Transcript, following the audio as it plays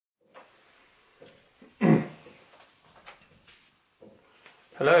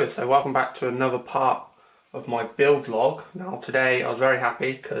Hello, so welcome back to another part of my build log. Now today I was very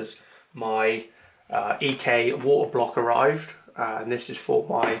happy because my EK water block arrived, and this is for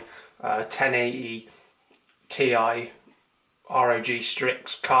my 1080 Ti ROG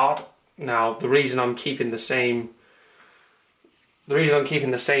Strix card. Now the reason I'm keeping the same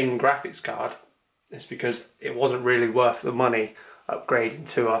graphics card is because it wasn't really worth the money upgrading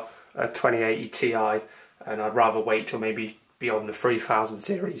to a 2080 Ti, and I'd rather wait till maybe beyond the 3000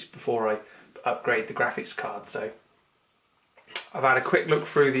 series before I upgrade the graphics card. So I've had a quick look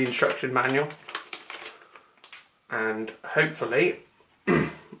through the instruction manual and hopefully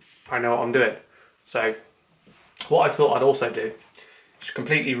I know what I'm doing. So what I thought I'd also do is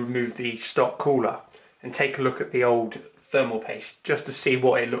completely remove the stock cooler and take a look at the old thermal paste just to see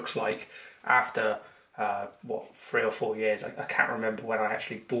what it looks like after 3 or 4 years. I can't remember when I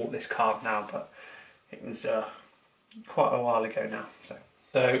actually bought this card now, but it was quite a while ago now.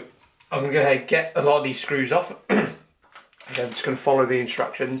 So I'm going to go ahead and get a lot of these screws off and I'm just going to follow the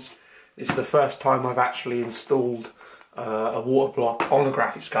instructions. This is the first time I've actually installed a water block on the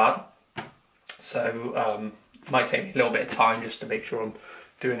graphics card, so it might take me a little bit of time just to make sure I'm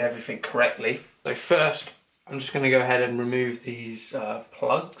doing everything correctly. So first I'm just going to go ahead and remove these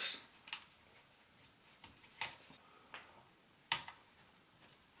plugs.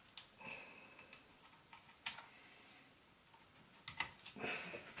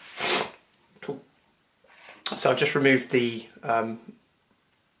 So I've just removed the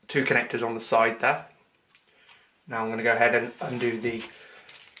 2 connectors on the side there. Now I'm going to go ahead and undo the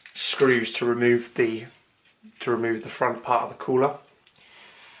screws to remove the front part of the cooler.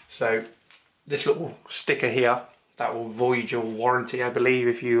 So this little sticker here, that will void your warranty, I believe,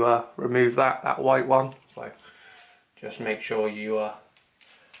 if you remove that white one. So just make sure you are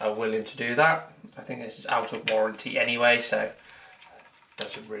willing to do that. I think this is out of warranty anyway, so it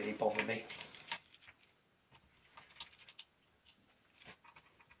doesn't really bother me.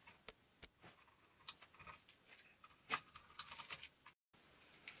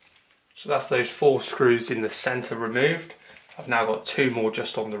 So that's those 4 screws in the centre removed. I've now got 2 more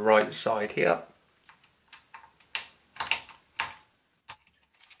just on the right side here.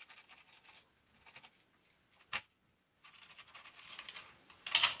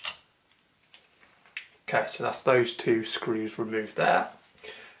 Okay, so that's those 2 screws removed there.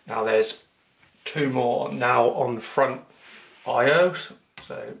 Now there's 2 more now on the front IOs.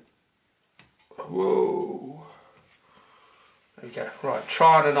 So, whoa. There we go. Right,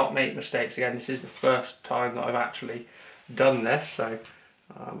 trying to not make mistakes again. This is the first time that I've actually done this, so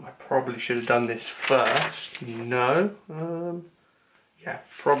I probably should have done this first. No. Yeah,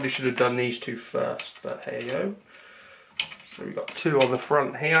 probably should have done these 2 first, but here you go. So we've got 2 on the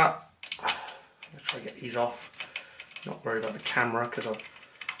front here. Let's try to get these off. Not worried about the camera because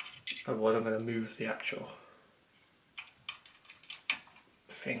otherwise I'm going to move the actual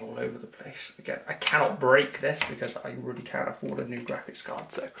thing all over the place. Again, I cannot break this because I really can't afford a new graphics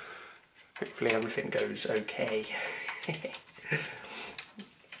card, so hopefully everything goes okay.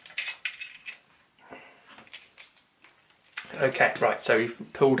 Okay, right, so we've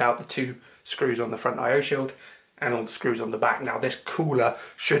pulled out the 2 screws on the front IO shield and all the screws on the back. Now this cooler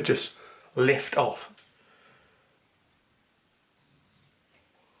should just lift off.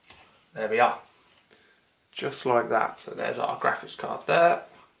 There we are. Just like that. So there's our graphics card there.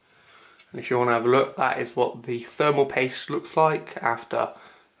 And if you want to have a look, that is what the thermal paste looks like after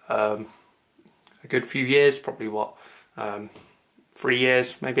a good few years, probably 3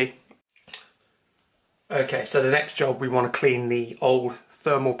 years maybe. Okay, so the next job, we want to clean the old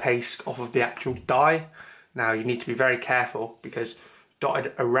thermal paste off of the actual die. Now you need to be very careful because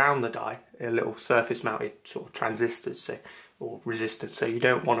dotted around the die are little surface mounted sort of transistors or resistors, so you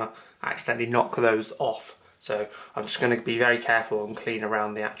don't want to accidentally knock those off. So I'm just going to be very careful and clean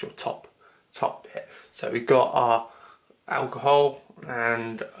around the actual top bit. So we've got our alcohol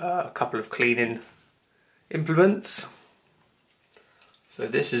and a couple of cleaning implements. So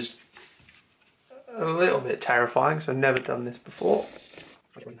this is a little bit terrifying because I've never done this before.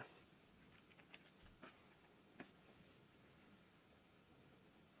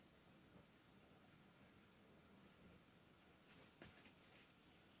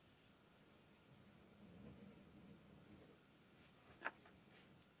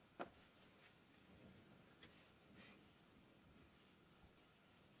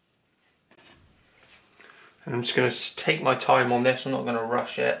 And I'm just going to take my time on this, I'm not going to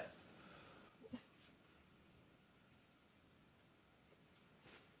rush it.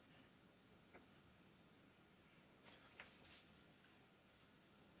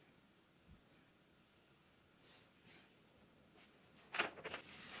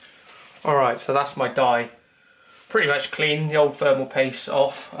 Alright, so that's my die pretty much clean, the old thermal paste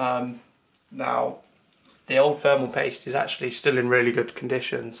off. Now, the old thermal paste is actually still in really good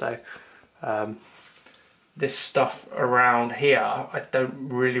condition, so this stuff around here, I don't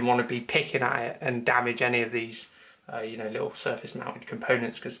really want to be picking at it and damage any of these you know, little surface mounted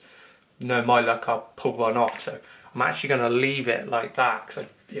components, because no my luck I'll pull one off. So I'm actually going to leave it like that because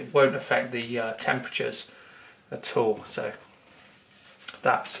it won't affect the temperatures at all, so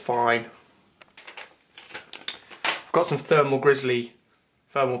that's fine. I've got some thermal grizzly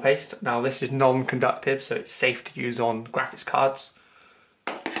thermal paste. Now this is non-conductive, so it's safe to use on graphics cards.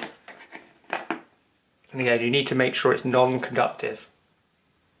 And again, you need to make sure it's non-conductive.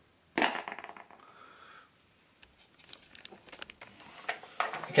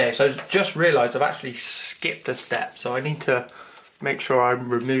 Okay, so just realised I've actually skipped a step, so I need to make sure I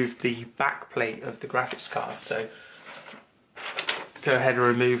remove the back plate of the graphics card. So go ahead and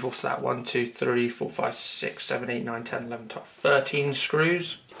remove, what's that, 1, 2, 3, 4, 5, 6, 7, 8, 9, 10, 11, 12, 13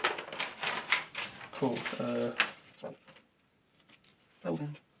 screws. Cool. There's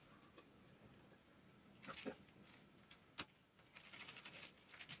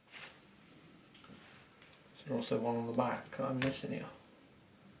also one on the back I'm missing here.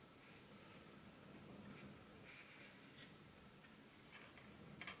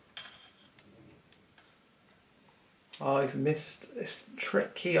 I've missed this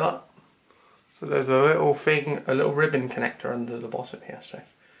trick here. So there's a little thing, a little ribbon connector under the bottom here, so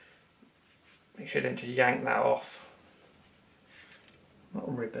make sure you don't just yank that off. Not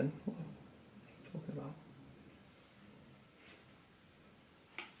a ribbon, what am I talking about?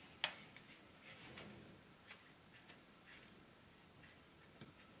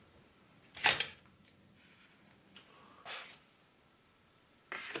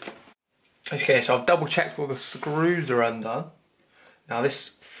 Okay, so I've double checked all the screws are undone. Now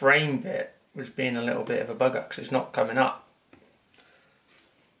this frame bit was being a little bit of a bugger because it's not coming up.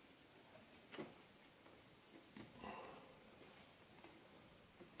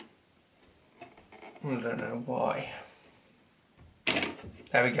 I don't know why.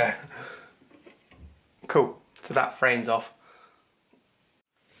 There we go. Cool, so that frame's off.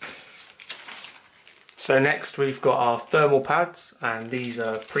 So next we've got our thermal pads, and these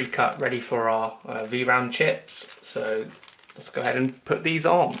are pre-cut ready for our VRAM chips. So let's go ahead and put these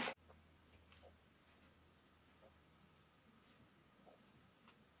on.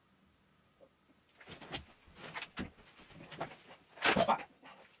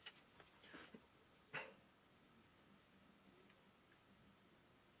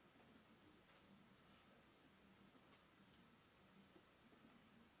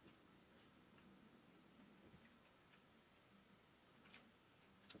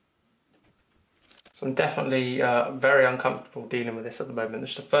 So I'm definitely very uncomfortable dealing with this at the moment.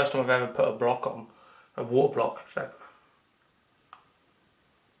 This is the first time I've ever put a block on, a water block. So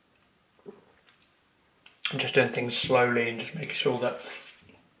I'm just doing things slowly and just making sure that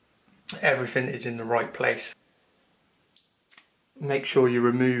everything is in the right place. Make sure you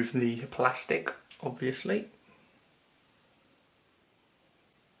remove the plastic, obviously.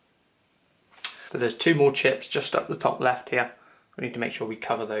 So there's two more chips just up the top left here. We need to make sure we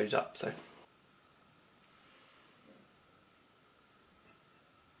cover those up. So.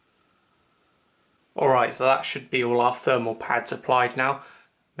 Alright, so that should be all our thermal pads applied now.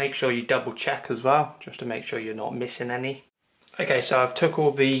 Make sure you double check as well, just to make sure you're not missing any. Okay, so I've took all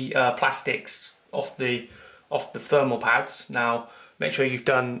the plastics off the thermal pads. Now, make sure you've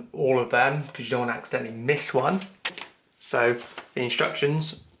done all of them, because you don't want to accidentally miss one. So, the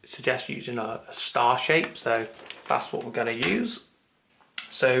instructions suggest using a star shape, so that's what we're going to use.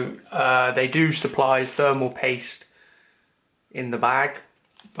 So, they do supply thermal paste in the bag,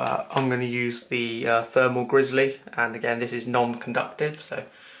 but I'm going to use the thermal grizzly, and again this is non-conductive, so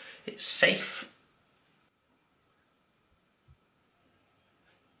it's safe.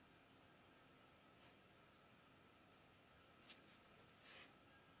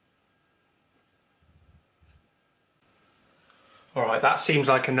 All right, that seems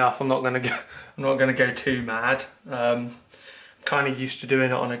like enough. I'm not going to go too mad. Kind of used to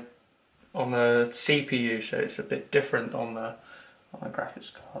doing it on a CPU, so it's a bit different on the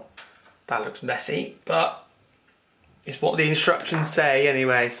graphics card. That looks messy, but it's what the instructions say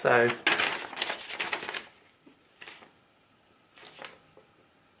anyway, so.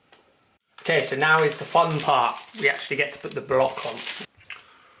 Okay, so now is the fun part. We actually get to put the block on.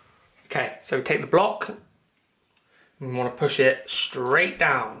 Okay, so we take the block, and we want to push it straight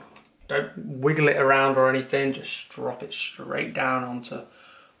down. Don't wiggle it around or anything, just drop it straight down onto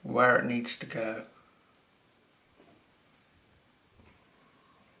where it needs to go.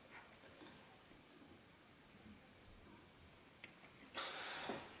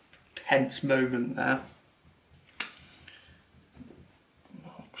 tense moment there.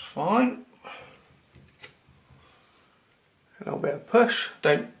 Looks fine. A little bit of push.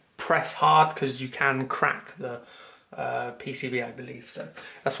 Don't press hard because you can crack the PCB, I believe. So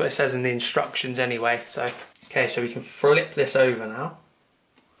that's what it says in the instructions anyway. So okay, so we can flip this over now.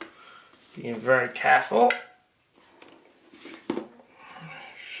 Being very careful. Don't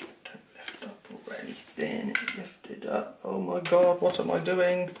lift up or anything. It lifted up. Oh my god, what am I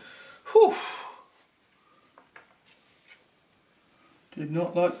doing? Whew. Did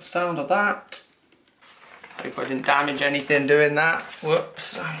not like the sound of that. Hope I didn't damage anything doing that.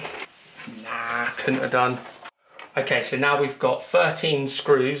 Whoops. Nah, couldn't have done. Okay, so now we've got 13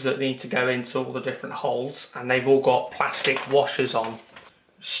 screws that need to go into all the different holes, and they've all got plastic washers on.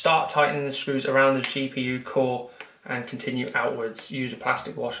 Start tightening the screws around the GPU core and continue outwards. Use a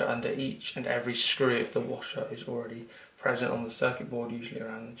plastic washer under each and every screw if the washer is already present on the circuit board, usually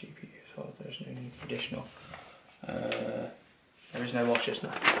around the GPU. So there's no need for additional. There is no washers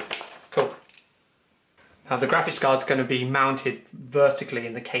now. Cool. Now the graphics card's going to be mounted vertically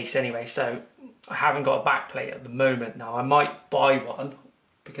in the case anyway, so I haven't got a backplate at the moment. Now I might buy one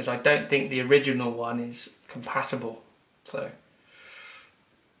because I don't think the original one is compatible, so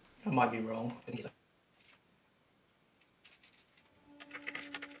I might be wrong.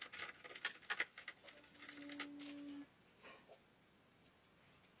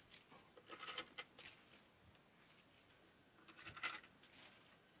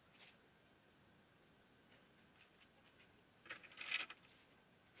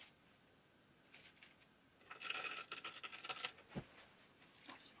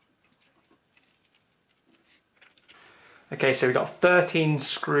 Okay, so we've got 13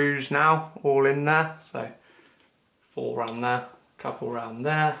 screws now, all in there. So 4 around there, couple around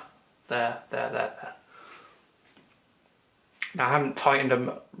there, there. Now I haven't tightened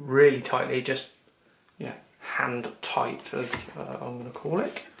them really tightly, just, you know, hand tight as I'm going to call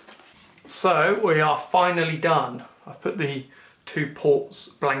it. So we are finally done. I've put the 2 ports,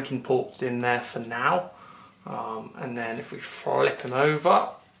 blanking ports in there for now. And then if we flip them over,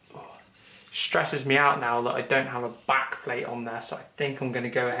 stresses me out now that I don't have a back plate on there, so I think I'm going to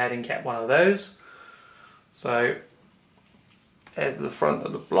go ahead and get one of those. So there's the front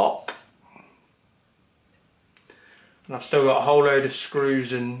of the block, and I've still got a whole load of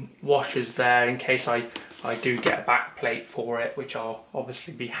screws and washers there in case I do get a back plate for it, which I'll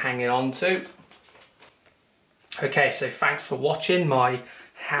obviously be hanging on to. Okay, so thanks for watching my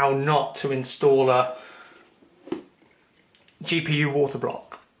how not to install a GPU water block.